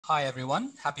Hi,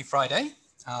 everyone. Happy Friday.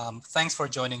 Thanks for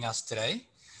joining us today.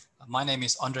 My name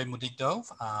is Mudigdo,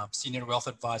 Senior Wealth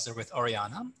Advisor with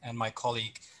Oreana, and my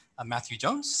colleague Matthew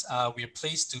Jones. We are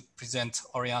pleased to present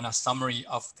Oreana's summary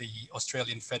of the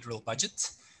Australian Federal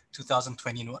Budget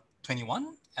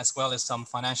 2021, as well as some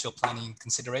financial planning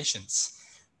considerations.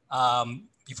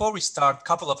 Before we start, a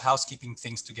couple of housekeeping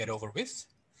things to get over with.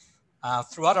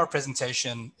 Throughout our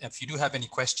presentation, if you do have any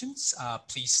questions,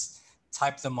 please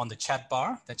type them on the chat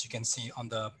bar that you can see on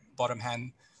the bottom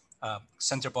hand,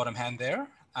 center bottom hand there.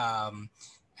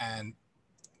 And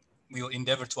we will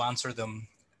endeavor to answer them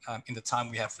in the time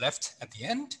we have left at the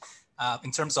end.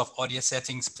 In terms of audio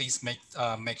settings, please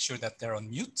make sure that they're on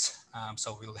mute.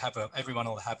 So everyone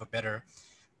will have a better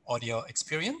audio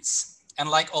experience. And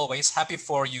like always, happy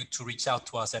for you to reach out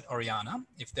to us at Oreana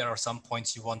if there are some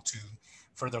points you want to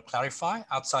further clarify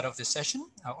outside of this session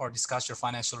or discuss your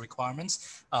financial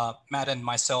requirements. Matt and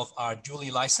myself are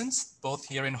duly licensed, both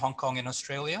here in Hong Kong and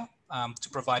Australia, to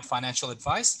provide financial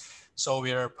advice. So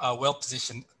we're well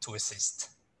positioned to assist.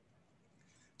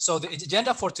 So the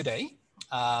agenda for today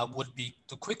would be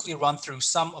to quickly run through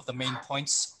some of the main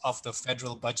points of the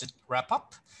federal budget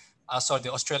wrap-up.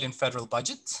 The Australian federal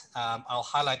budget. I'll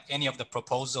highlight any of the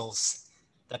proposals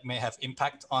that may have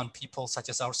impact on people such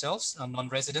as ourselves,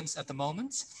 non-residents at the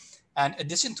moment. And in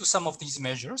addition to some of these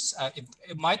measures,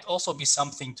 it might also be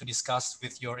something to discuss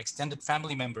with your extended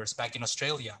family members back in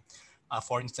Australia.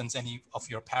 For instance, any of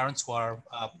your parents who are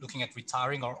looking at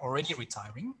retiring or already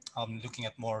retiring, looking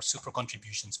at more super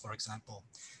contributions, for example.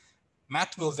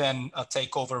 Matt will then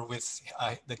take over with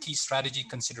the key strategy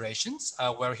considerations,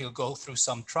 where he'll go through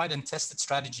some tried and tested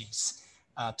strategies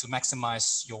to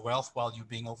maximize your wealth while you're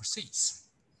being overseas.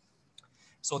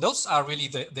 So those are really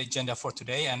the agenda for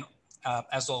today. And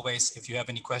as always, if you have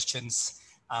any questions,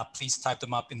 please type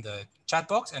them up in the chat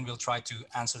box and we'll try to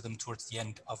answer them towards the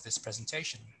end of this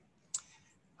presentation.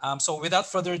 So without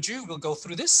further ado, we'll go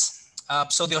through this.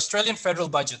 So the Australian Federal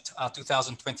Budget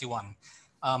 2021.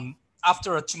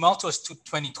 After a tumultuous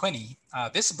 2020,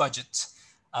 this budget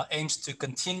aims to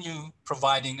continue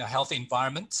providing a healthy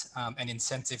environment and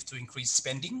incentive to increase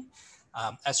spending.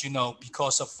 As you know,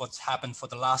 because of what's happened for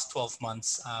the last 12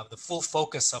 months, the full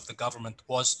focus of the government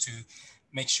was to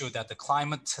make sure that the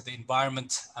climate, the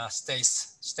environment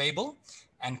stays stable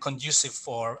and conducive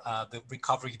for the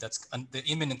recovery the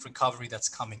imminent recovery that's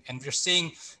coming. And we're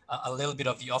seeing a little bit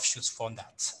of the offshoots from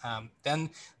that.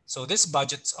 So this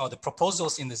budget, or the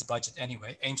proposals in this budget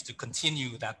anyway, aims to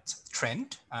continue that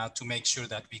trend to make sure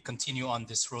that we continue on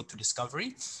this road to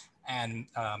discovery and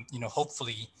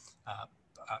hopefully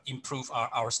improve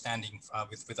our standing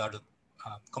with other,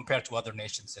 compared to other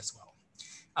nations as well.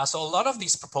 So a lot of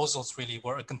these proposals really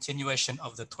were a continuation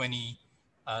of the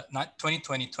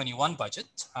 2020-21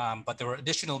 budget, but there were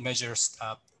additional measures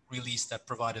released that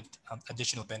provided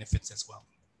additional benefits as well.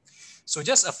 So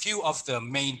just a few of the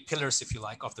main pillars, if you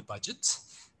like, of the budget.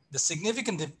 The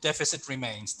significant deficit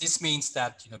remains. This means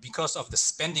that, because of the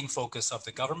spending focus of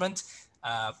the government,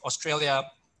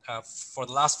 Australia, for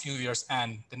the last few years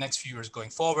and the next few years going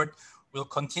forward, will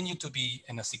continue to be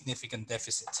in a significant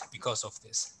deficit because of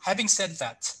this. Having said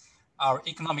that, our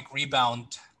economic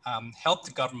rebound helped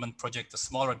the government project a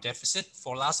smaller deficit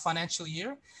for last financial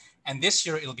year. And this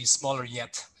year it'll be smaller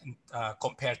yet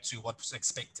compared to what was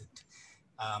expected.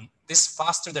 This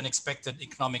faster than expected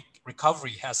economic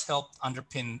recovery has helped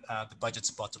underpin the budget's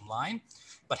bottom line.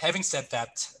 But having said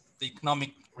that, the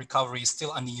economic recovery is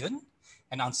still uneven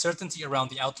and uncertainty around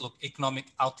the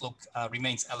economic outlook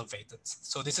remains elevated.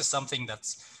 So this is something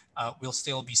that we'll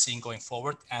still be seeing going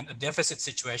forward, and a deficit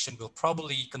situation will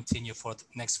probably continue for the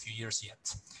next few years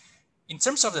yet. In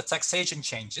terms of the taxation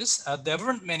changes, there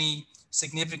weren't many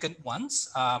significant ones.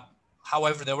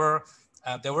 However,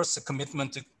 there was a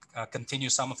commitment to continue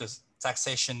some of the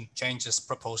taxation changes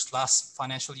proposed last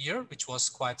financial year, which was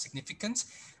quite significant.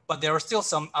 But there are still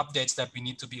some updates that we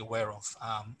need to be aware of,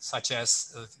 such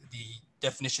as the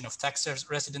definition of tax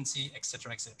residency, et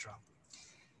cetera, et cetera.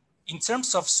 In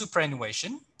terms of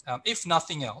superannuation, if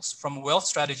nothing else, from a wealth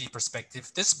strategy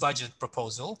perspective, this budget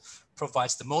proposal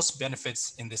provides the most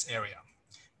benefits in this area.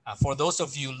 For those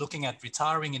of you looking at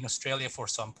retiring in Australia for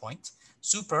some point,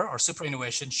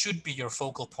 superannuation should be your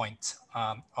focal point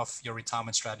of your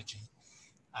retirement strategy.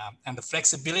 And the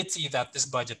flexibility that this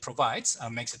budget provides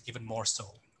makes it even more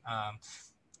so.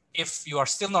 If you are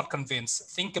still not convinced,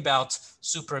 think about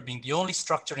super being the only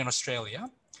structure in Australia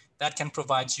that can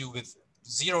provide you with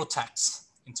zero tax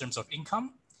in terms of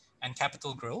income and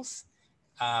capital growth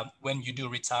when you do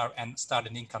retire and start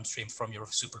an income stream from your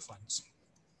super funds.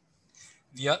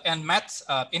 And Matt,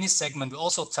 in his segment, will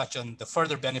also touch on the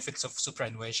further benefits of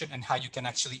superannuation and how you can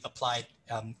actually apply it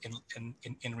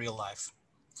in real life.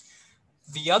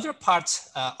 The other part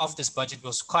of this budget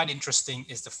was quite interesting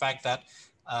is the fact that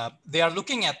we are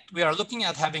looking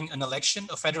at having an election,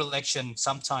 a federal election,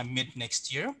 sometime mid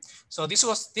next year. So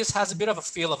this has a bit of a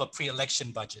feel of a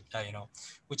pre-election budget,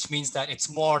 which means that it's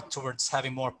more towards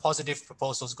having more positive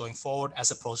proposals going forward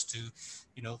as opposed to,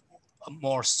 a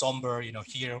more somber,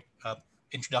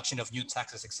 introduction of new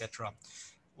taxes, etc.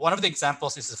 One of the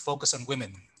examples is the focus on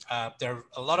women. There are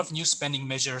a lot of new spending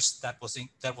measures that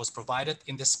was provided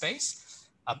in this space.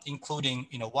 Including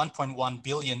 $1.1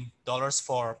 billion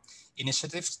for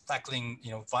initiatives tackling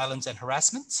violence and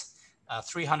harassment,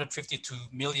 352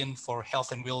 million for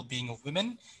health and well-being of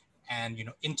women, and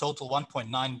in total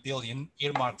 1.9 billion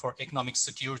earmarked for economic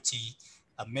security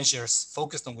measures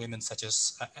focused on women, such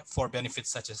as for benefits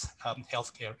such as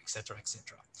healthcare, etc.,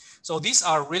 etc. So these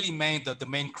are really the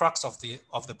main crux of the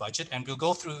budget, and we'll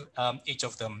go through each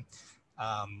of them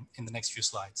in the next few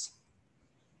slides.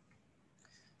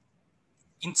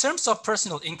 In terms of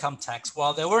personal income tax,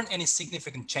 while there weren't any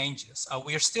significant changes,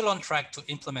 we are still on track to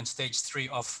implement stage 3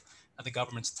 of the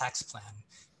government's tax plan.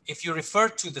 If you refer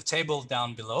to the table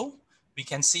down below, we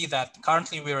can see that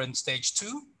currently we're in stage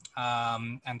 2,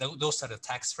 and those are the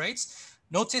tax rates.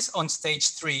 Notice on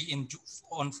stage 3,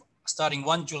 starting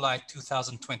 1 July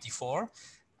 2024,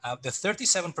 the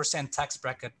 37% tax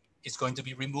bracket is going to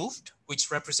be removed, which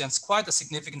represents quite a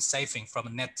significant saving from a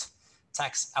net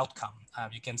tax outcome.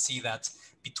 You can see that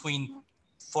between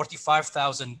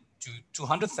 45,000 to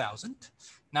 200,000,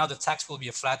 now the tax will be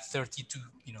a flat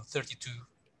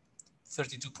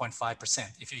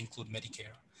 32.5% if you include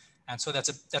Medicare. And so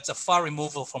that's a far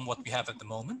removal from what we have at the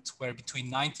moment, where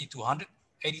between 90 to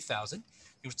 180,000,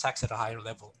 you're taxed at a higher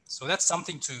level. So that's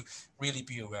something to really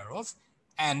be aware of.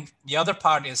 And the other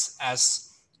part is,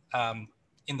 as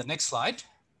in the next slide,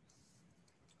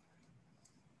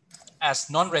 as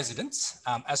non-residents,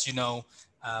 as you know,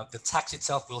 the tax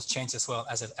itself will change as well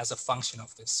as a function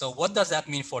of this. So what does that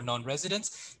mean for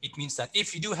non-residents? It means that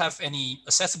if you do have any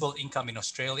assessable income in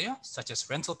Australia, such as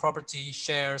rental property,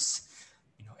 shares,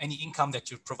 any income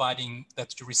that you're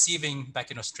receiving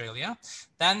back in Australia,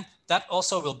 then that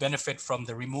also will benefit from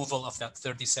the removal of that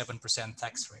 37%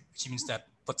 tax rate, which means that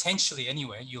potentially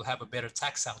anyway, you'll have a better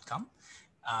tax outcome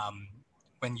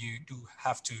when you do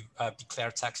have to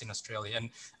declare tax in Australia. And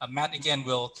Matt, again,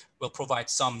 will provide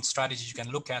some strategies you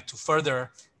can look at to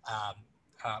further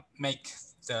make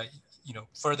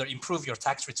further improve your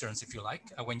tax returns, if you like,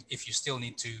 if you still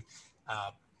need to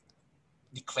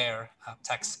declare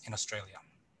tax in Australia.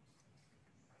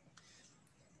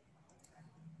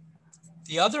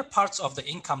 The other parts of the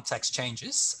income tax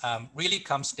changes really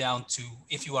comes down to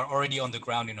if you are already on the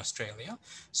ground in Australia.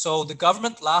 So the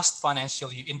government last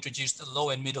financial year introduced a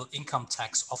low and middle income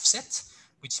tax offset,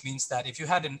 which means that if you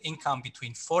had an income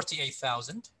between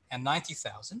 48,000 and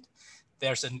 90,000,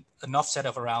 there's an offset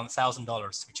of around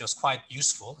 $1,000, which was quite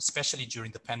useful, especially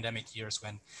during the pandemic years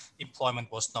when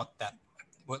employment was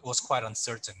quite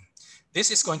uncertain. This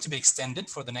is going to be extended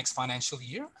for the next financial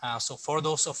year. So for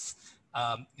those of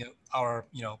our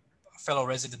fellow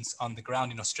residents on the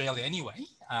ground in Australia anyway,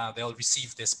 they'll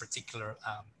receive this particular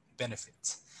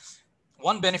benefit.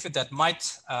 One benefit that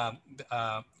might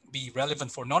be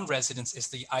relevant for non-residents is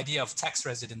the idea of tax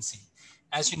residency.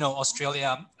 As you know,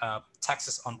 Australia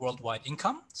taxes on worldwide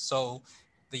income. So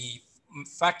the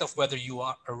fact of whether you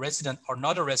are a resident or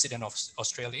not a resident of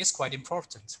Australia is quite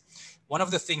important. One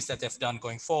of the things that they've done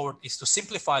going forward is to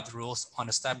simplify the rules on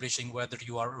establishing whether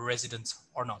you are a resident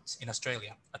or not in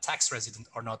Australia, a tax resident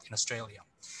or not in Australia.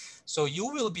 So you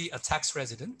will be a tax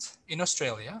resident in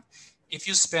Australia if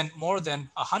you spend more than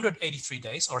 183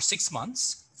 days or 6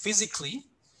 months physically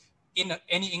in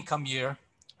any income year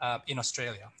in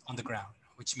Australia on the ground,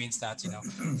 which means that,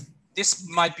 this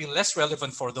might be less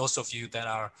relevant for those of you that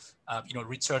are,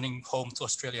 returning home to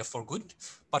Australia for good.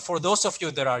 But for those of you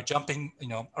that are jumping,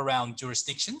 around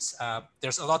jurisdictions,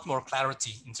 there's a lot more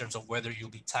clarity in terms of whether you'll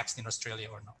be taxed in Australia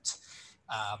or not.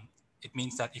 It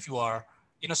means that if you are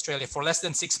in Australia for less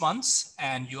than 6 months,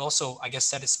 and you also, I guess,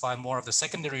 satisfy more of the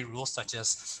secondary rules, such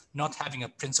as not having a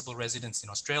principal residence in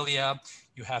Australia,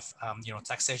 you have,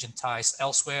 taxation ties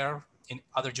elsewhere in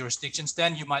other jurisdictions,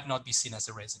 then you might not be seen as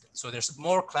a resident. So there's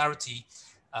more clarity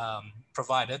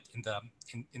provided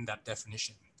in that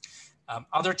definition.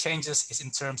 Other changes is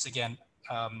in terms, again,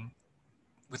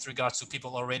 with regards to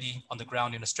people already on the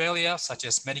ground in Australia, such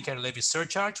as Medicare levy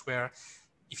surcharge, where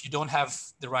If you don't have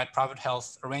the right private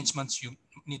health arrangements, you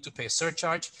need to pay a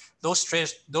surcharge. Those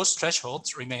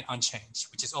thresholds remain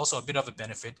unchanged, which is also a bit of a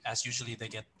benefit, as usually they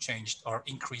get changed or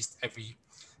increased every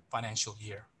financial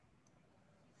year.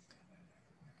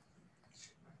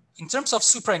 In terms of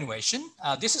superannuation,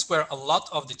 this is where a lot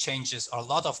of the changes or a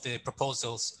lot of the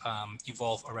proposals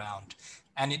evolve around.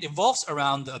 And it evolves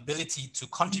around the ability to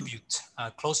contribute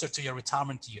closer to your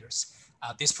retirement years.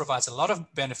 This provides a lot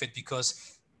of benefit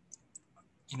because,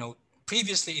 you know,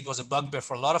 previously it was a bugbear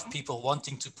for a lot of people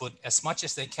wanting to put as much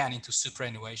as they can into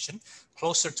superannuation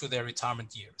closer to their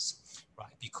retirement years,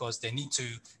 right? Because they need to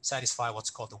satisfy what's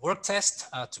called the work test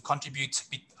to contribute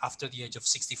after the age of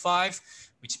 65,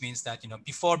 which means that, you know,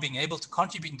 before being able to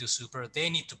contribute into super, they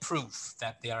need to prove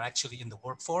that they are actually in the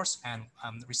workforce and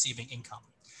receiving income.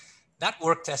 That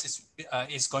work test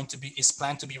is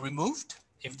planned to be removed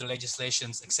if the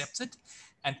legislation is accepted,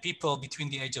 and people between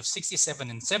the age of 67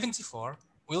 and 74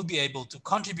 will be able to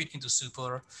contribute into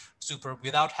super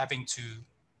without having to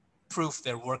prove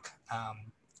their work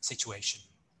situation.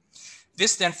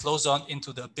 This then flows on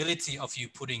into the ability of you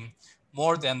putting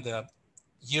more than the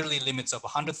yearly limits of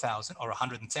 100,000 or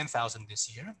 110,000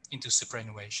 this year into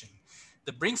superannuation.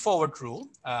 The bring forward rule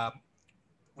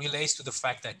relates to the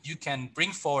fact that you can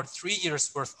bring forward 3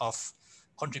 years worth of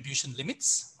contribution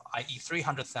limits, i.e.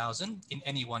 300,000 in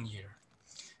any 1 year.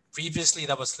 Previously,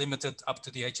 that was limited up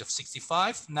to the age of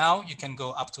 65. Now you can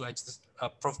go up to age,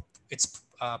 it's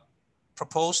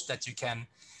proposed that you can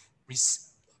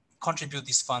contribute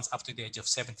these funds up to the age of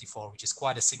 74, which is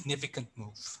quite a significant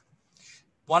move.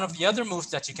 One of the other moves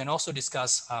that you can also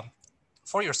discuss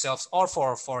for yourselves or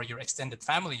for your extended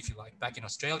family, if you like, back in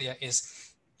Australia,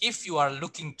 is if you are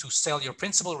looking to sell your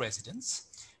principal residence,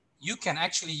 you can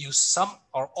actually use some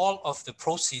or all of the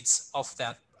proceeds of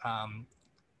that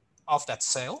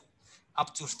sale,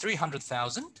 up to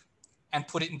 300,000, and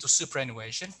put it into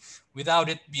superannuation without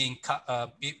it being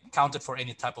counted for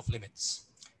any type of limits,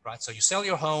 right? So you sell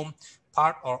your home,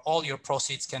 part or all your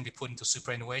proceeds can be put into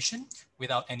superannuation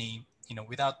without any,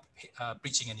 without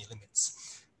breaching any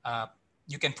limits.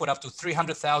 You can put up to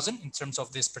 300,000 in terms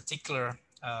of this particular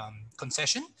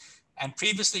concession. And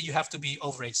previously you have to be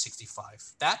over age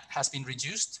 65. That has been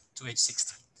reduced to age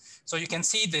 60. So you can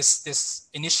see this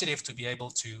initiative to be able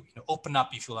to open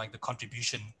up, if you like, the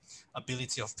contribution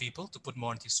ability of people to put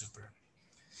more into super.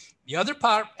 The other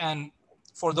part, and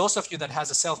for those of you that has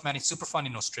a self-managed super fund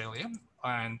in Australia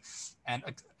and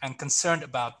concerned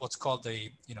about what's called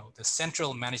the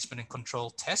central management and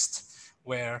control test,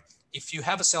 where if you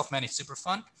have a self-managed super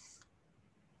fund,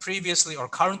 previously or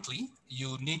currently,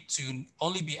 you need to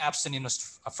only be absent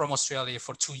from Australia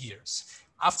for 2 years.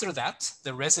 After that,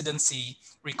 the residency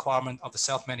requirement of the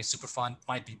self-managed super fund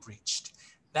might be breached.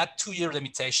 That 2-year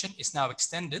limitation is now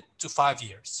extended to 5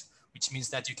 years, which means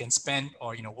that you can spend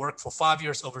or work for 5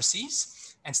 years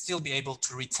overseas and still be able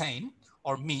to retain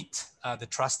or meet the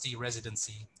trustee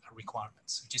residency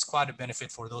requirements, which is quite a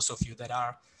benefit for those of you that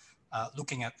are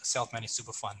looking at a self-managed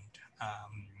super fund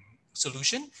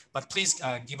solution. But please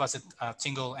give us a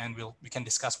tingle and we can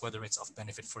discuss whether it's of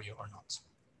benefit for you or not.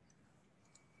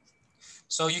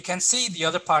 So you can see the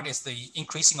other part is the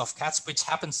increasing of caps, which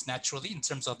happens naturally in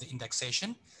terms of the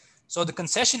indexation. So the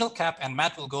concessional cap, and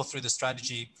Matt will go through the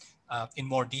strategy in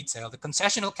more detail. The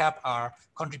concessional cap are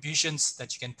contributions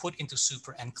that you can put into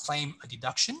super and claim a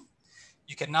deduction.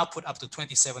 You can now put up to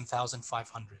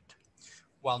 27,500.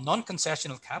 While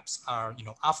non-concessional caps are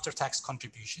after-tax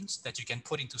contributions that you can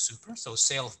put into super. So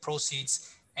sale of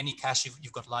proceeds, any cash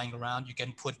you've got lying around, you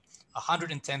can put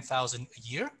 110,000 a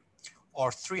year, or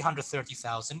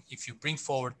 330,000 if you bring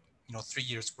forward 3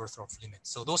 years worth of limits.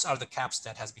 So those are the caps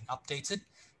that has been updated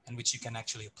and which you can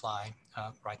actually apply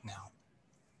right now.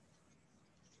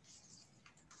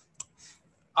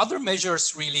 Other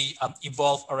measures really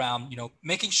evolve around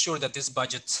making sure that this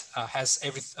budget has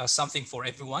something for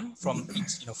everyone from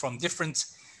from different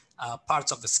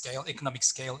parts of the scale, economic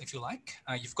scale, if you like.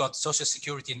 You've got Social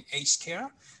Security and aged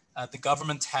care. The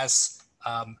government has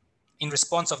in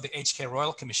response of the Aged Care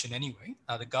Royal Commission anyway,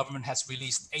 the government has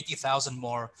released 80,000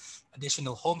 more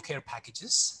additional home care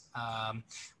packages,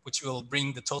 which will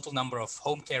bring the total number of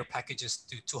home care packages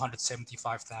to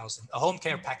 275,000. A home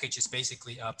care package is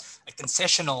basically a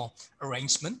concessional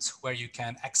arrangement where you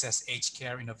can access aged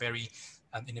care in a very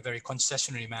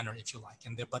concessionary manner, if you like,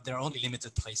 but there are only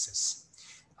limited places.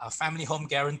 Family home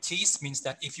guarantees means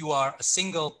that if you are a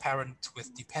single parent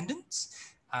with dependents,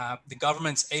 the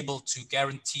government's able to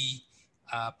guarantee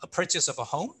a purchase of a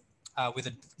home with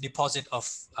a deposit of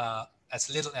as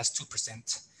little as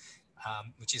 2%,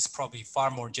 which is probably far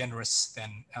more generous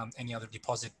than any other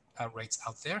deposit rates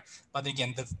out there. But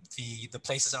again, the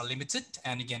places are limited.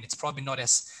 And again, it's probably not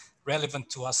as relevant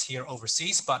to us here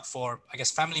overseas, but for, I guess,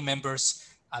 family members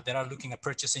that are looking at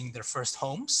purchasing their first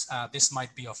homes, this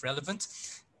might be of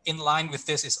relevance. In line with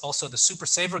this is also the super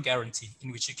saver guarantee,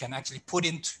 in which you can actually put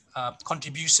in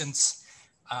contributions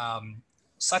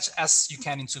such as you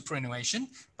can in superannuation,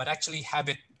 but actually have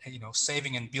it,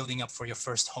 saving and building up for your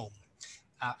first home.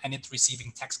 And it's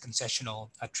receiving tax concessional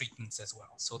treatments as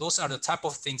well. So those are the type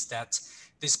of things that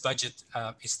this budget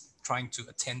is trying to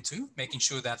attend to, making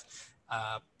sure that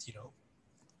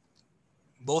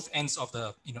both ends of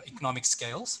the economic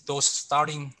scales, those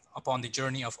starting upon the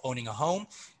journey of owning a home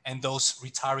and those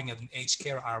retiring at an aged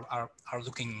care are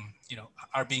looking,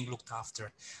 are being looked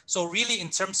after. So really, in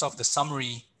terms of the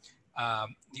summary,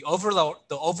 the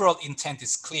overall intent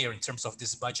is clear in terms of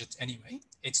this budget anyway.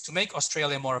 It's to make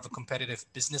Australia more of a competitive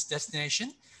business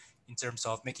destination in terms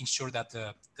of making sure that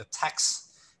the tax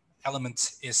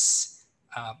element is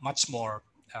much more,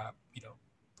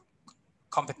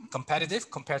 competitive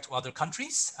compared to other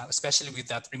countries, especially with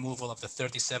that removal of the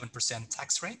 37%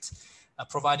 tax rate,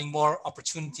 providing more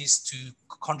opportunities to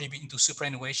contribute into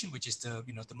superannuation, which is the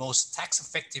most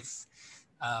tax-effective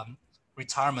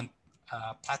retirement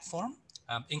platform,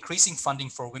 increasing funding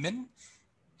for women,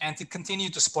 and to continue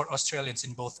to support Australians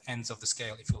in both ends of the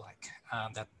scale, if you like,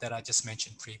 that I just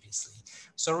mentioned previously.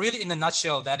 So really, in a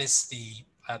nutshell, that is the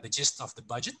gist of the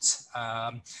budget.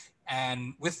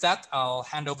 And with that, I'll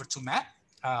hand over to Matt,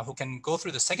 who can go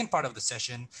through the second part of the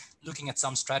session, looking at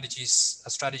some strategy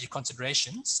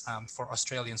considerations for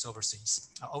Australians overseas.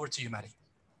 Over to you, Matty.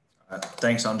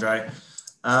 Thanks, Andre.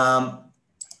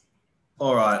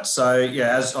 All right, so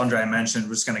yeah, as Andre mentioned,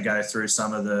 we're just going to go through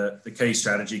some of the key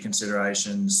strategy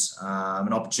considerations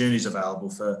and opportunities available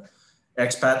for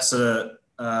expats that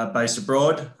are based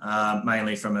abroad,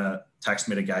 mainly from a tax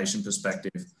mitigation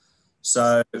perspective.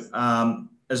 So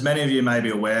as many of you may be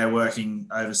aware, working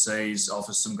overseas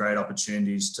offers some great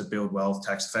opportunities to build wealth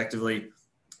tax effectively,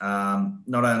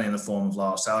 not only in the form of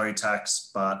lower salary tax,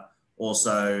 but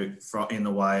also in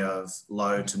the way of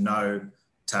low to no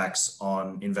tax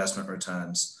on investment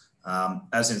returns,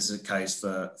 as is the case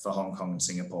for Hong Kong and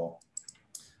Singapore.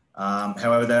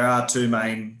 However, there are two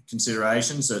main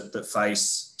considerations that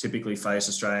typically face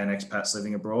Australian expats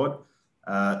living abroad.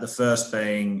 The first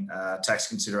being tax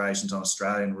considerations on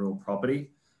Australian real property,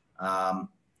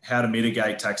 how to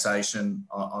mitigate taxation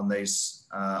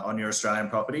on your Australian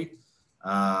property,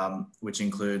 which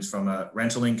includes from a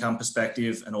rental income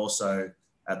perspective and also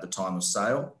at the time of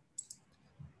sale.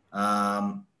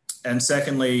 And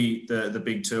secondly, the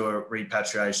big two are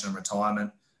repatriation and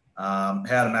retirement, how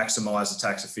to maximise the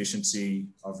tax efficiency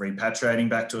of repatriating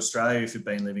back to Australia if you've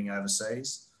been living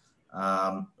overseas,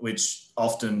 which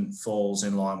often falls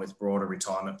in line with broader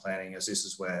retirement planning, as this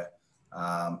is where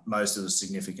most of the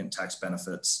significant tax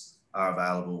benefits are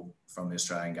available from the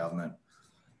Australian government.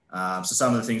 So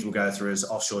some of the things we'll go through is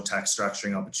offshore tax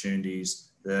structuring opportunities,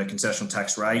 the concessional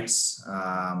tax rates,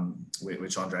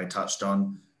 which Andre touched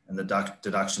on, and the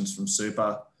deductions from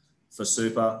super,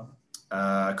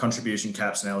 contribution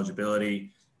caps and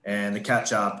eligibility, and the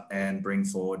catch up and bring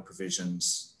forward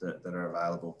provisions that are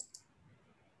available.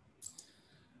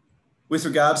 With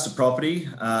regards to property,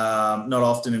 not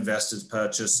often investors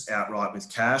purchase outright with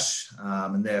cash,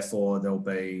 and therefore there'll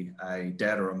be a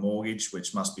debt or a mortgage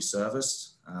which must be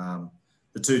serviced.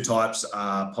 The two types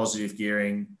are positive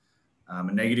gearing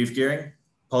and negative gearing.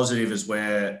 Positive is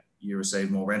where you receive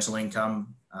more rental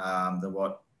income than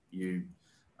what you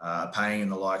are paying in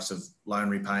the likes of loan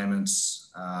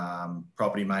repayments,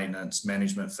 property maintenance,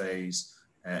 management fees,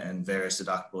 and various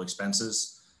deductible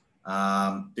expenses.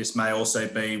 This may also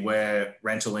be where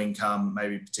rental income may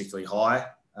be particularly high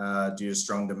due to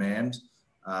strong demand,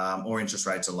 or interest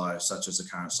rates are low, such as the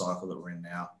current cycle that we're in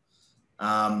now.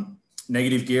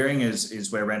 Negative gearing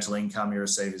is where rental income you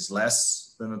receive is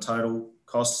less than the total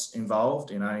costs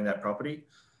involved in owning that property.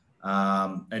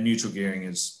 And neutral gearing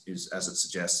is as it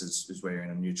suggests, is where you're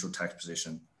in a neutral tax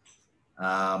position.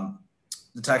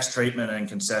 The tax treatment and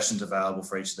concessions available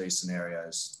for each of these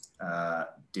scenarios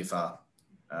differ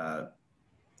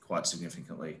quite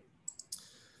significantly.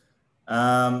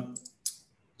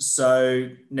 So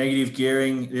negative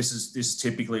gearing, this is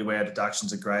typically where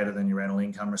deductions are greater than your rental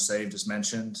income received, as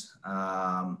mentioned.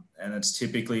 And it's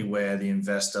typically where the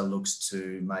investor looks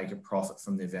to make a profit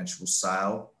from the eventual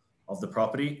sale of the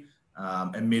property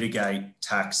and mitigate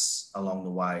tax along the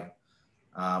way,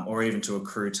 or even to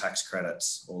accrue tax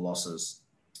credits or losses.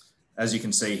 As you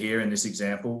can see here in this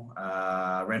example,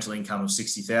 rental income of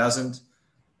 60,000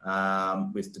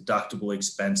 with deductible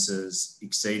expenses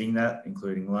exceeding that,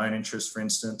 including loan interest, for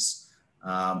instance,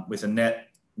 with a net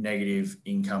negative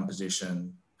income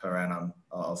position per annum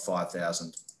of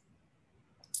 5,000.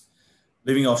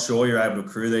 Living offshore, you're able to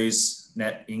accrue these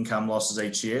net income losses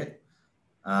each year.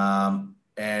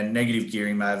 And negative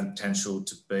gearing may have the potential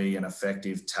to be an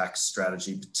effective tax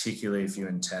strategy, particularly if you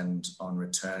intend on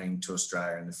returning to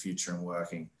Australia in the future and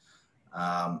working.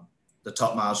 The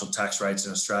top marginal tax rates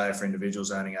in Australia for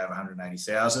individuals earning over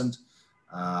 180,000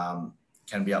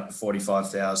 can be up to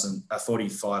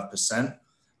 45%.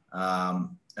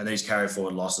 And these carry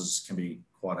forward losses can be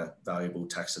quite a valuable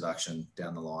tax deduction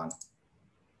down the line.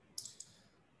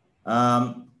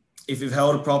 If you've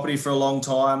held a property for a long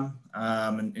time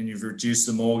and you've reduced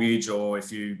the mortgage, or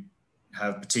if you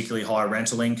have particularly high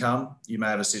rental income, you may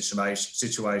have a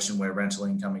situation where rental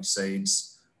income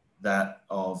exceeds that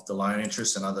of the loan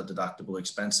interest and other deductible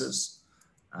expenses.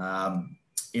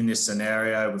 In this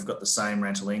scenario, we've got the same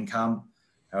rental income.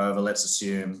 However, let's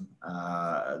assume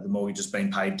the mortgage has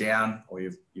been paid down, or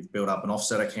you've built up an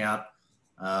offset account.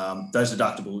 Those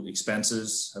deductible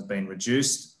expenses have been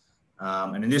reduced.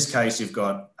 And in this case, you've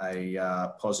got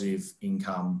a positive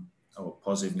income or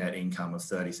positive net income of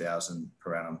 30,000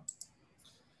 per annum.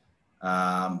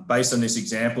 Based on this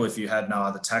example, if you had no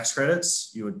other tax credits,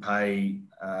 you would pay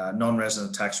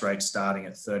non-resident tax rate starting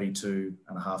at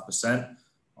 32.5%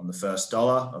 on the first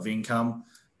dollar of income.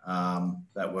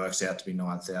 That works out to be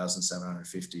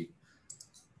 9,750.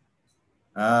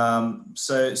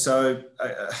 So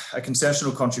a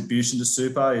concessional contribution to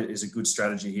super is a good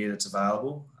strategy here that's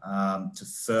available to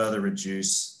further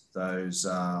reduce those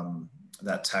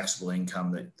that taxable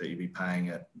income that you'd be paying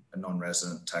at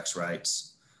non-resident tax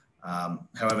rates.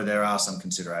 However, there are some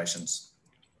considerations.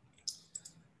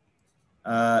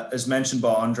 As mentioned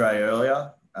by Andre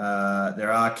earlier,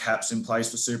 there are caps in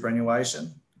place for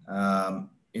superannuation.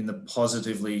 In the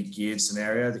positively geared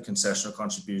scenario, the concessional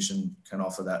contribution can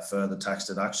offer that further tax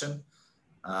deduction.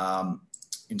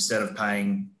 Instead of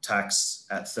paying tax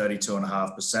at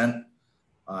 32.5%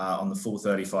 on the full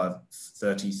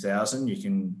 30,000, you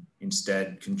can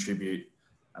instead contribute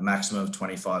a maximum of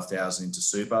 25,000 into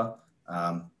super.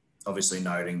 Obviously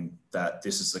noting that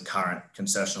this is the current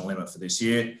concessional limit for this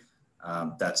year.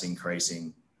 That's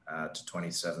increasing to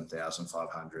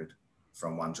 27,500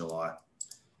 from 1 July.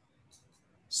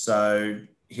 So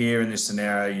here in this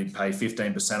scenario, you'd pay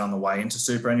 15% on the way into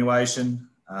superannuation.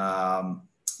 The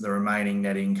remaining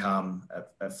net income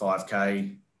at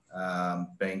 5K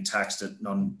being taxed at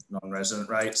non-resident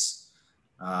rates.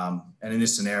 And in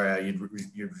this scenario, you'd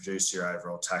reduce your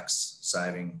overall tax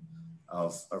saving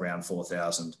of around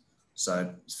 4,000.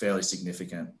 So it's fairly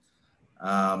significant.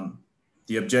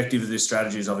 The objective of this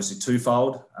strategy is obviously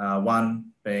twofold.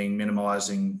 One being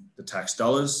minimising the tax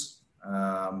dollars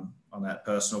on that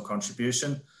personal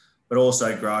contribution, but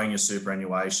also growing your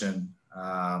superannuation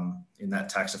in that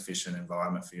tax efficient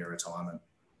environment for your retirement.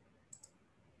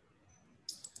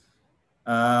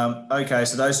 Okay,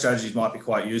 so those strategies might be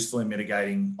quite useful in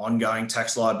mitigating ongoing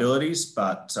tax liabilities,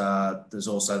 but there's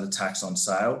also the tax on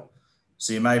sale.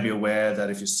 So you may be aware that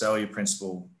if you sell your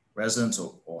principal residence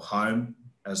or home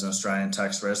as an Australian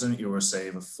tax resident, you'll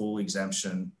receive a full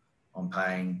exemption on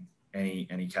paying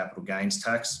any capital gains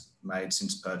tax made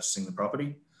since purchasing the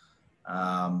property.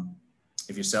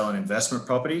 If you sell an investment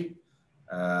property,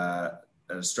 an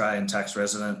Australian tax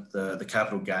resident, the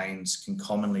capital gains can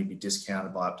commonly be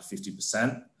discounted by up to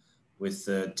 50%, with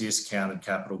the discounted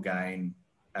capital gain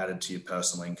added to your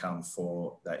personal income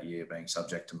for that year being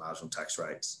subject to marginal tax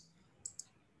rates.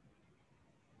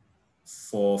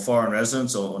 For foreign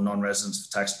residents or non-residents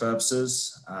for tax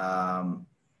purposes,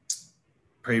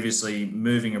 previously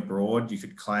moving abroad, you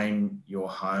could claim your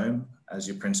home as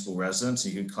your principal residence.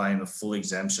 You could claim a full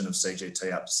exemption of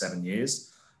CGT up to 7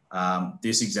 years.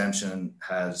 This exemption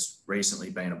has recently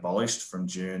been abolished from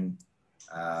June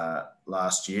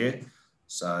last year.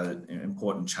 So an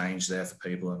important change there for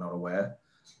people who are not aware.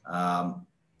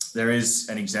 There is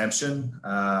an exemption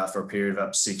for a period of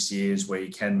up to 6 years where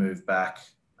you can move back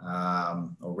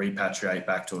or repatriate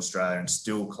back to Australia and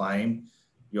still claim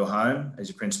your home as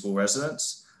your principal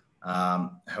residence.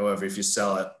 However, if you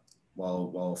sell it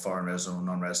while foreign resident or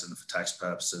non-resident for tax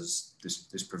purposes,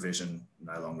 this provision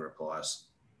no longer applies.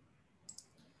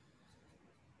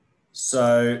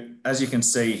 So as you can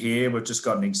see here, we've just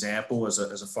got an example as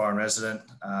a foreign resident,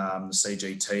 the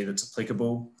CGT that's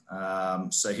applicable.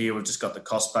 So here we've just got the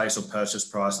cost base or purchase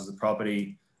price of the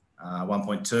property,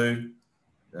 1.2,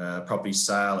 the property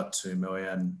sale at 2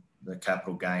 million. The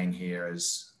capital gain here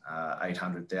is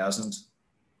 800,000.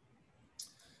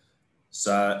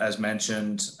 So as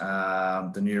mentioned,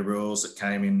 the new rules that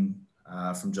came in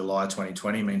from July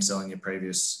 2020 mean selling your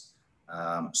previous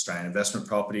Australian investment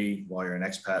property while you're an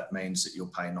expat means that you'll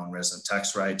pay non-resident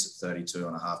tax rates at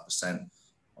 32.5%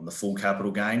 on the full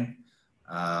capital gain.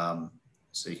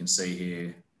 So you can see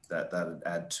here that would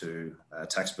add to a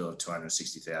tax bill of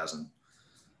 $260,000.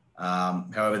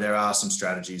 However, there are some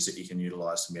strategies that you can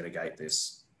utilise to mitigate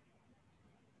this.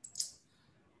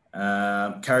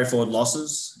 Carry forward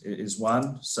losses is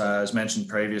one. So as mentioned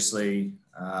previously,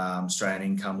 Australian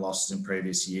income losses in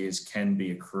previous years can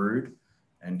be accrued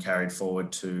and carried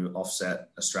forward to offset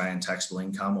Australian taxable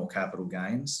income or capital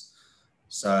gains.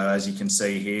 So as you can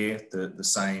see here, the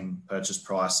same purchase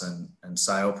price and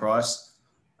sale price,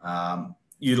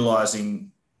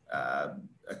 utilising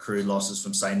accrued losses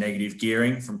from, say, negative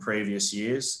gearing from previous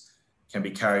years can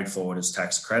be carried forward as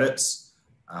tax credits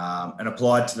and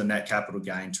applied to the net capital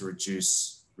gain to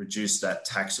reduce that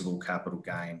taxable capital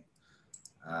gain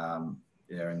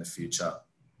there in the future.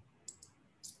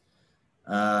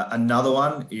 Another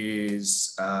one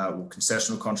is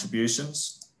concessional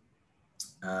contributions.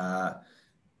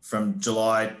 From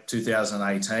July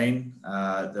 2018,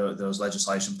 there was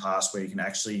legislation passed where you can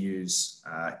actually use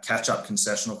catch-up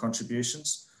concessional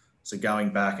contributions. So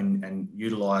going back and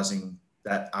utilising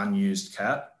that unused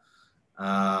cap.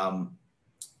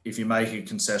 If you make a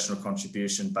concessional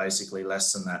contribution basically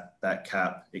less than that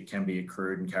cap, it can be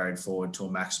accrued and carried forward to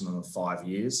a maximum of 5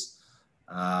 years.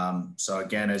 So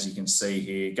again, as you can see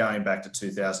here, going back to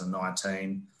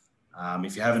 2019,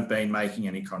 if you haven't been making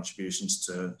any contributions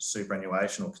to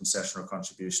superannuation or concessional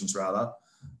contributions rather,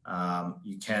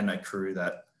 you can accrue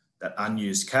that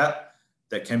unused cap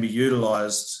that can be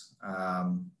utilised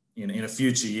in a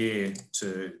future year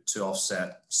to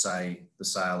offset, say, the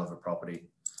sale of a property.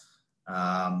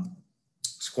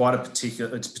 It's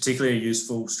particularly a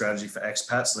useful strategy for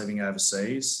expats living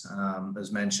overseas.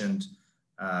 As mentioned,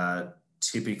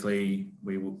 typically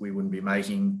we wouldn't be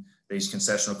making these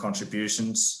concessional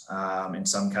contributions in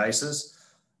some cases.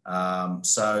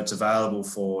 So it's available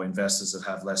for investors that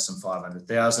have less than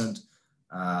 500,000,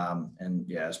 and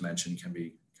yeah, as mentioned, can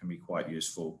be quite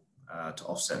useful to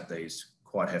offset these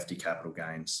quite hefty capital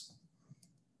gains.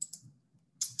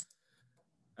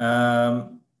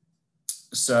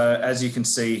 So as you can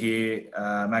see here,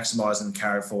 maximising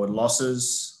carry forward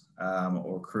losses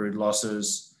or accrued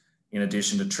losses, in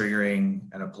addition to triggering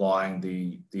and applying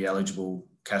the eligible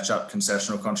catch-up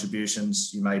concessional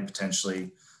contributions, you may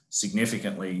potentially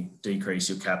significantly decrease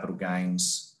your capital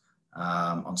gains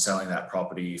on selling that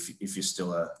property if you're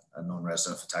still a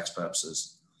non-resident for tax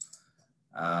purposes.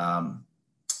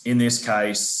 In this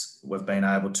case, we've been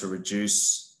able to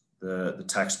reduce the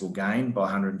taxable gain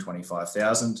by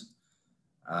 $125,000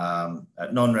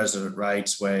 at non-resident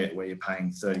rates where you're paying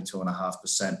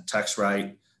 32.5% tax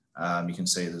rate. You can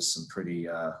see there's some pretty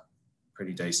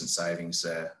decent savings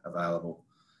there available.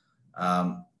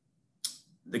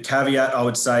 The caveat I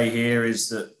would say here is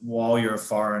that while you're a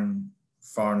foreign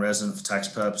resident for tax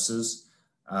purposes,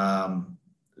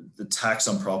 the tax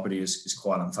on property is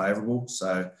quite unfavourable.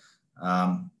 So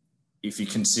if you're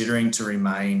considering to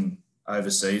remain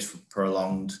overseas for a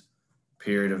prolonged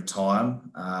period of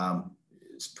time,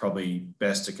 it's probably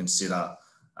best to consider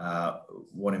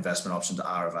what investment options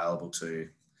are available to you.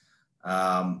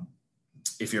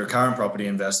 If you're a current property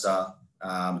investor,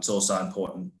 it's also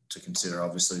important to consider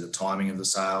obviously the timing of the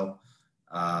sale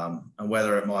and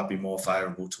whether it might be more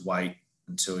favourable to wait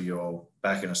until you're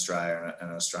back in Australia and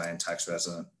an Australian tax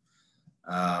resident.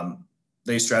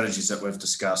 These strategies that we've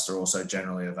discussed are also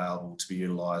generally available to be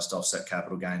utilised to offset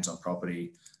capital gains on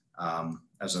property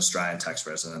as an Australian tax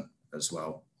resident as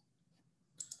well.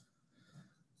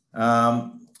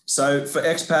 So for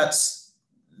expats,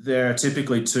 there are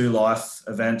typically 2 life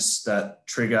events that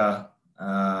trigger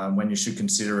when you should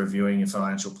consider reviewing your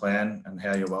financial plan and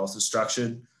how your wealth is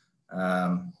structured.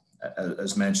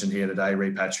 As mentioned here today,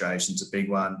 repatriation is a big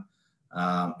one.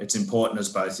 It's important as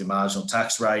both your marginal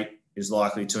tax rate is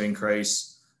likely to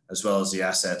increase, as well as the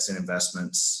assets and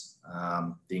investments,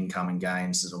 the income and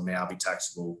gains that will now be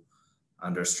taxable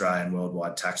under Australian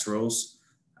worldwide tax rules.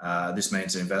 This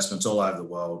means that investments all over the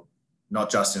world, not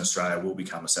just in Australia, will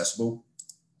become accessible.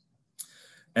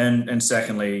 And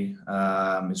secondly,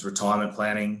 is retirement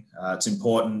planning. It's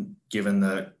important, given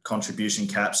the contribution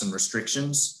caps and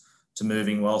restrictions to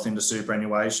moving wealth into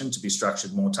superannuation, to be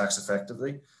structured more tax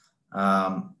effectively.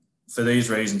 For these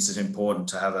reasons, it's important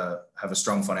to have a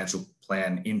strong financial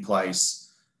plan in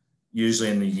place, usually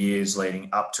in the years leading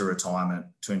up to retirement,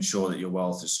 to ensure that your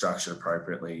wealth is structured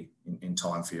appropriately in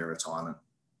time for your retirement.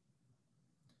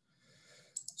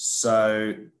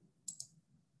 So, in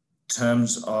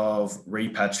terms of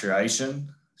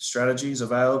repatriation strategies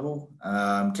available,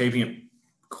 keeping it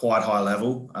quite high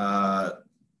level,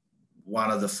 one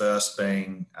of the first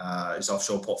being is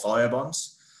offshore portfolio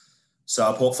bonds. So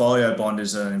a portfolio bond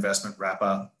is an investment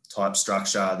wrapper type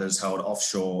structure that is held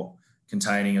offshore,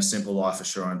 containing a simple life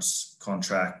assurance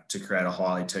contract to create a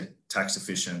highly tax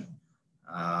efficient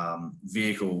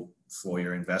vehicle for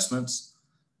your investments.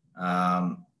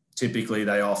 Typically,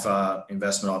 they offer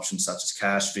investment options such as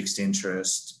cash, fixed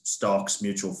interest, stocks,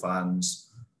 mutual funds,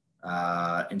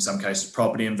 in some cases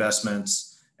property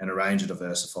investments, and a range of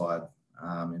diversified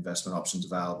investment options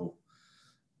available.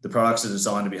 The products are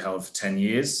designed to be held for 10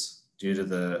 years due to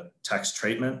the tax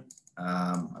treatment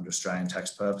under Australian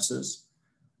tax purposes.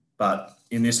 But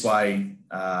in this way,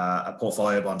 a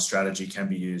portfolio bond strategy can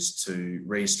be used to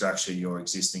restructure your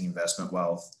existing investment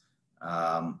wealth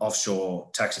offshore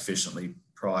tax efficiently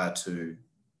prior to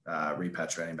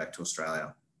repatriating back to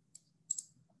Australia.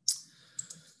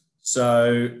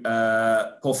 So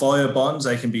portfolio bonds,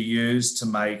 they can be used to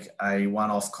make a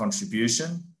one-off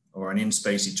contribution or an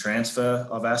in-specie transfer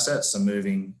of assets. So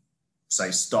moving, say,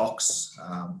 stocks,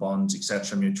 bonds,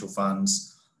 etc., mutual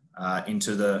funds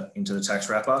into the tax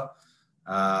wrapper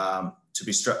to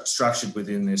be structured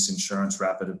within this insurance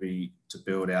wrapper to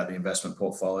build out the investment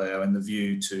portfolio, and the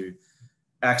view to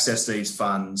access these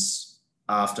funds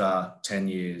after 10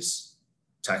 years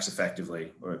tax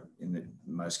effectively, or in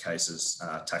most cases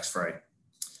tax-free.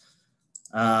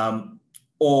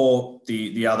 Or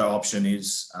the other option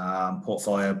is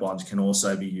portfolio bonds can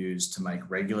also be used to make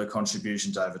regular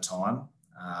contributions over time.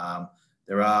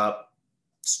 There are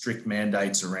strict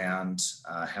mandates around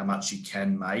how much you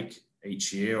can make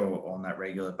each year or on that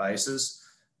regular basis.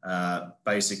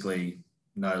 Basically,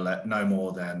 no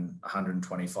more than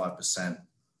 125%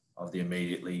 of the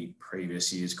immediately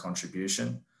previous year's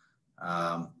contribution.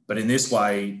 But in this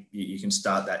way, you can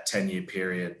start that 10-year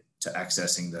period to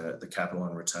accessing the capital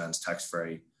and returns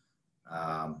tax-free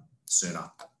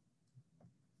sooner.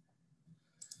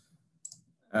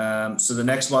 So the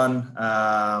next one,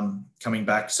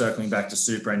 circling back to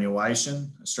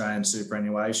superannuation, Australian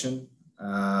superannuation.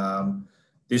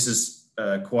 This is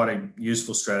quite a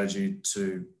useful strategy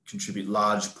to contribute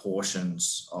large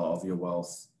portions of your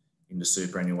wealth into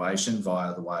superannuation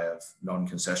via the way of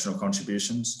non-concessional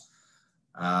contributions.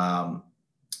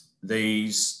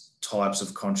 These types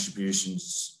of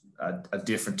contributions are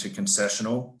different to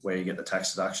concessional, where you get the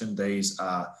tax deduction. These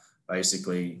are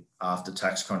basically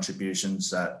after-tax contributions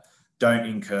that don't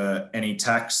incur any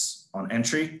tax on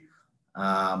entry,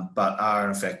 but are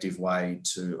an effective way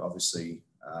to obviously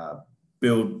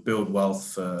build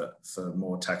wealth for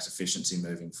more tax efficiency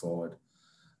moving forward.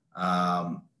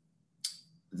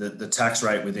 The tax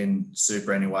rate within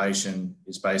superannuation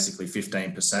is basically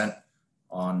 15%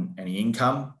 on any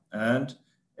income earned,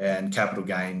 and capital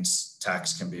gains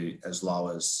tax can be as low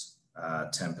as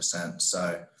 10%.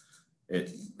 So,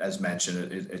 as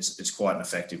mentioned, it's quite an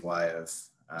effective way of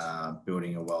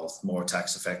building your wealth more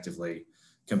tax effectively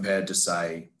compared to,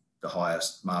 say, the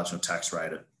highest marginal tax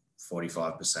rate at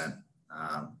 45%,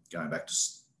 going back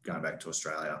to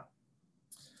Australia.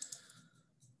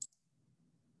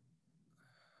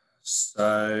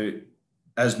 So,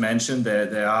 as mentioned,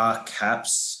 there are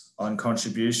caps on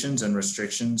contributions and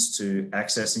restrictions to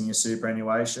accessing your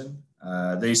superannuation.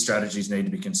 These strategies need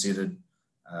to be considered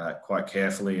quite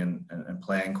carefully and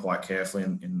planned quite carefully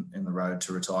in the road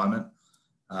to retirement.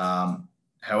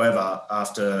 However,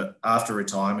 after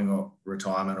retirement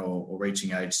or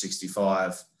reaching age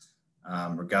 65,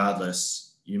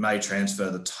 regardless, you may transfer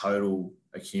the total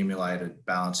accumulated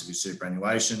balance of your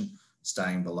superannuation,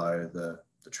 staying below the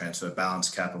transfer balance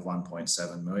cap of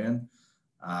 1.7 million,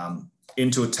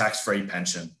 into a tax-free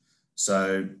pension.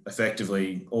 So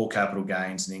effectively, all capital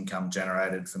gains and income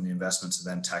generated from the investments are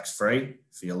then tax-free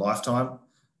for your lifetime,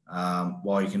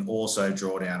 while you can also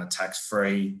draw down a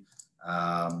tax-free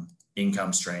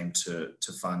income stream to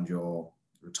fund your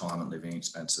retirement living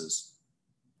expenses.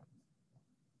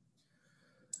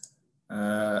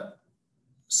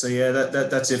 So yeah,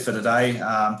 that's it for today.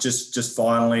 Just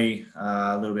finally,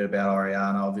 a little bit about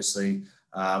Oreana. Obviously,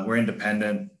 we're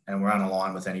independent and we're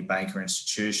unaligned with any bank or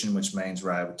institution, which means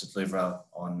we're able to deliver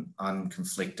on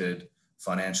unconflicted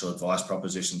financial advice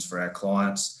propositions for our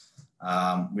clients.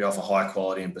 We offer high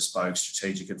quality and bespoke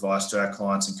strategic advice to our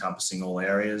clients, encompassing all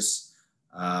areas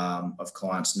of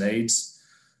clients' needs.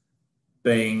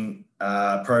 Being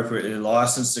appropriately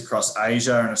licensed across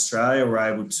Asia and Australia, we're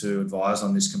able to advise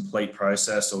on this complete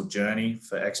process or journey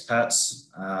for expats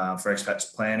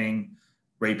planning,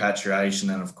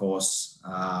 repatriation, and of course,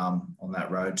 on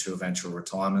that road to eventual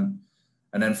retirement.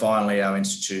 And then finally, our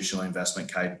institutional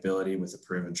investment capability with a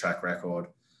proven track record.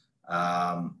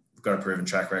 We've got a proven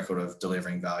track record of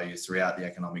delivering value throughout the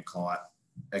economic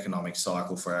economic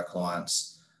cycle for our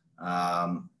clients.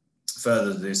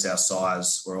 Further to this, our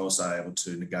size, we're also able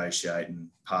to negotiate and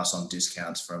pass on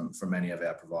discounts from many of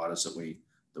our providers that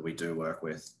we do work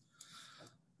with.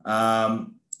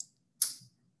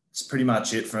 It's pretty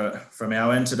much it from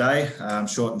our end today.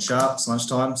 Short and sharp. It's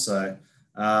lunchtime. So,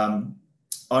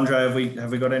 Andre,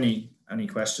 have we got any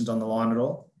questions on the line at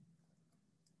all?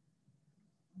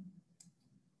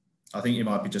 I think you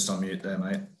might be just on mute there,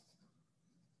 mate.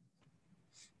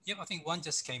 Yep, I think one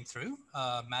just came through.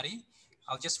 Maddie,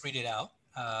 I'll just read it out.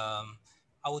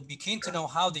 I would be keen to know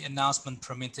how the announcement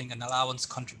permitting an allowance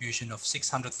contribution of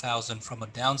 600,000 from a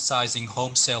downsizing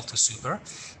home sale to super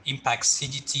impacts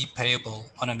CGT payable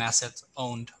on an asset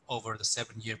owned over the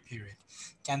 7-year period.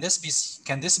 Can this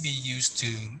be used to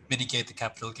mitigate the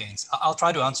capital gains? I'll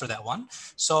try to answer that one.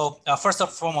 So first and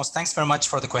foremost, thanks very much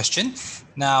for the question.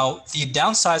 Now, the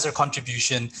downsizer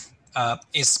contribution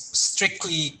is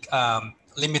strictly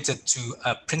limited to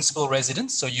a principal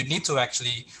residence. So you need to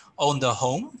actually own the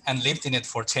home and lived in it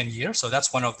for 10 years. So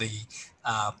that's one of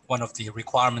the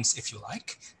requirements, if you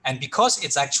like. And because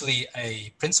it's actually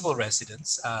a principal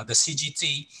residence, the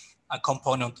CGT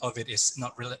component of it is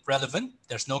not relevant.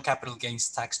 There's no capital gains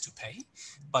tax to pay.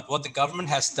 But what the government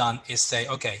has done is say,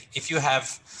 okay, if you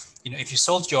have, if you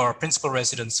sold your principal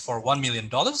residence for $1 million,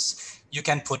 you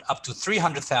can put up to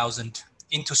 300,000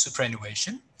 into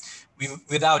superannuation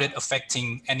without it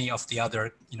affecting any of the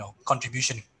other,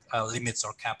 contribution limits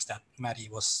or caps that Maddie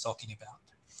was talking about.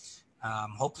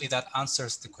 Hopefully that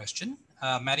answers the question.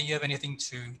 Maddie, you have anything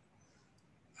to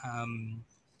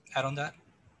add on that?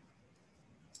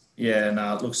 Yeah,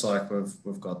 no, it looks like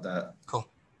we've got that. Cool.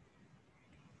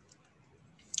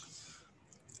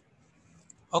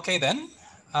 Okay then.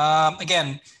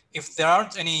 Again, if there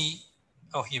aren't any,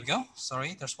 oh, here we go.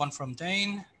 Sorry, there's one from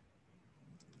Dane.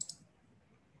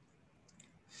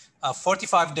 A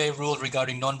 45-day rule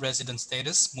regarding non-resident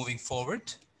status moving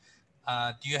forward.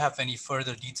 Do you have any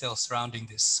further details surrounding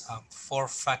this? 4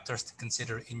 factors to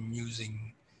consider in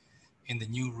using in the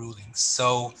new rulings.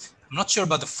 So I'm not sure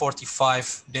about the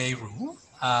 45-day rule.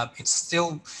 It's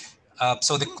still,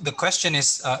 so the question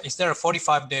is there a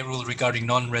 45-day rule regarding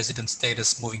non-resident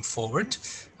status moving forward?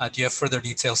 Do you have further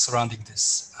details surrounding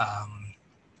this?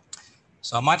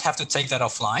 So I might have to take that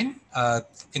offline.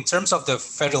 In terms of the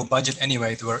federal budget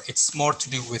anyway, it's more to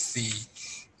do with the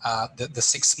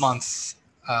 6-month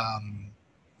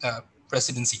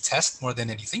residency test more than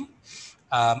anything.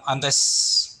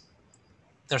 Unless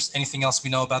there's anything else we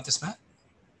know about this, Matt?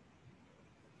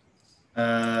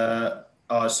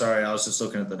 Oh, sorry, I was just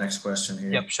looking at the next question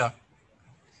here. Yep, sure.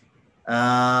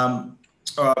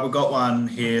 All right, we've got one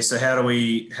here. So how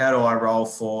do I roll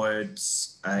forward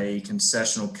a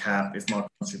concessional cap if my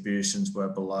contributions were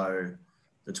below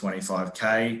the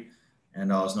 25K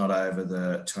and I was not over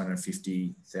the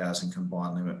 250,000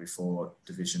 combined limit before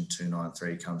Division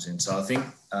 293 comes in? So I think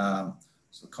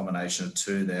it's a combination of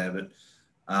two there,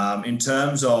 but in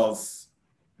terms of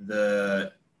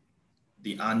the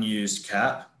unused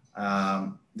cap,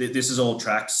 this is all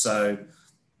tracked. So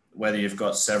whether you've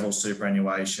got several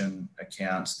superannuation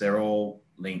accounts, they're all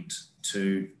linked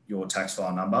to your tax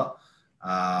file number.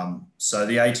 So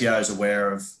the ATO is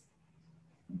aware of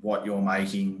what you're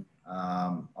making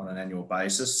on an annual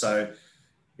basis. So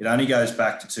it only goes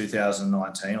back to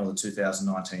 2019 or the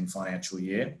 2019 financial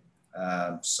year.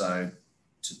 So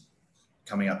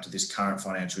coming up to this current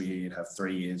financial year, you'd have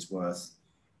 3 years worth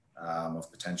of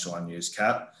potential unused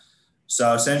cap.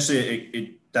 So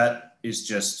essentially that is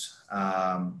just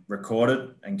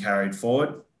recorded and carried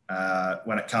forward.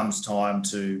 When it comes time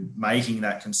to making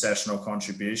that concessional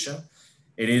contribution,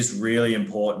 it is really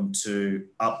important to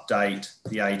update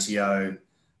the ATO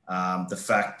the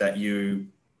fact that you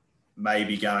may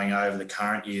be going over the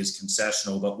current year's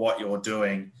concessional, but what you're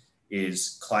doing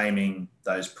is claiming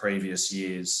those previous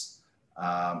years'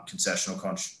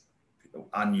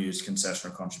 unused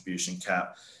concessional contribution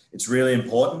cap. It's really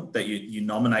important that you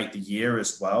nominate the year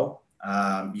as well.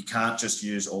 You can't just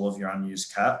use all of your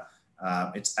unused cap.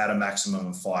 It's at a maximum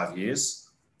of 5 years.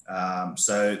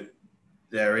 So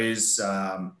there is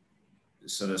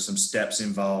sort of some steps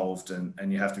involved,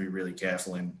 and you have to be really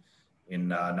careful in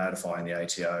notifying the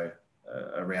ATO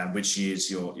around which years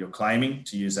you're claiming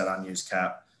to use that unused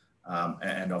cap,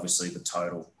 and obviously the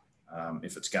total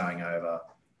if it's going over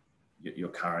your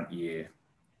current year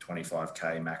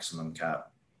 25K maximum cap.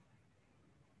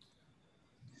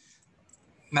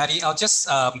 Maddie, I'll just,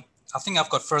 I think I've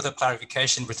got further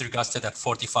clarification with regards to that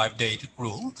 45-day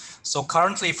rule. So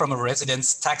currently from a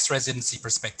tax residency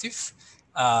perspective,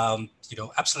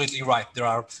 absolutely right. There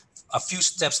are a few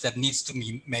steps that needs to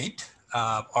be made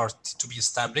or to be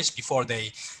established before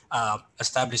they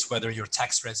establish whether you're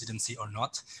tax residency or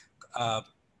not.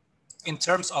 In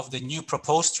terms of the new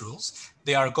proposed rules,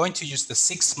 they are going to use the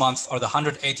 6-month or the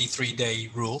 183-day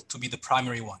rule to be the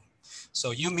primary one. So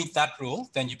you meet that rule,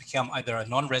 then you become either a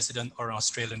non-resident or an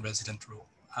Australian resident rule.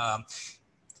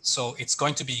 So it's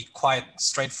going to be quite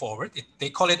straightforward. They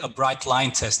call it a bright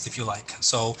line test, if you like.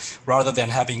 So rather than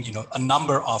having, a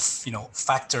number of,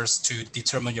 factors to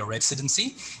determine your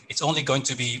residency, it's only going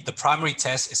to be, the primary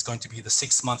test is going to be the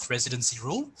 6-month residency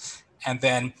rule. And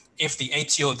then if the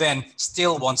ATO then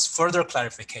still wants further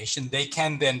clarification, they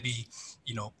can then be,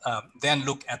 then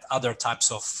look at other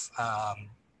types of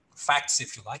facts,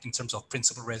 if you like, in terms of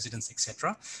principal residence,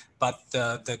 etc. But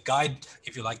the guide,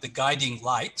 if you like, the guiding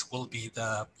light will be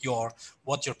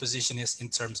what your position is in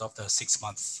terms of the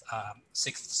 6-month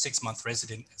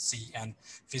residency and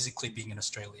physically being in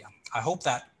Australia. I hope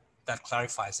that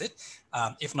clarifies it.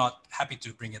 If not, happy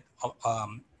to bring it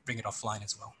offline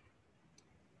as well.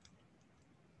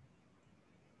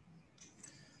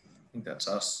 I think that's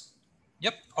us.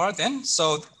 Yep. All right then.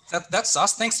 So that's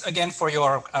us. Thanks again for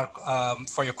your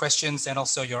questions and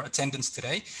also your attendance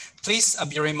today. Please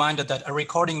be reminded that a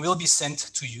recording will be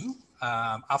sent to you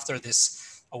after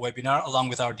this webinar along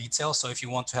with our details. So if you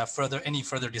want to have any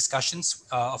further discussions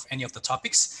of any of the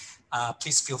topics,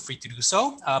 please feel free to do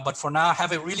so. But for now,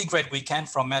 have a really great weekend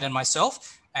from Matt and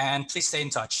myself, and please stay in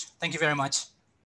touch. Thank you very much.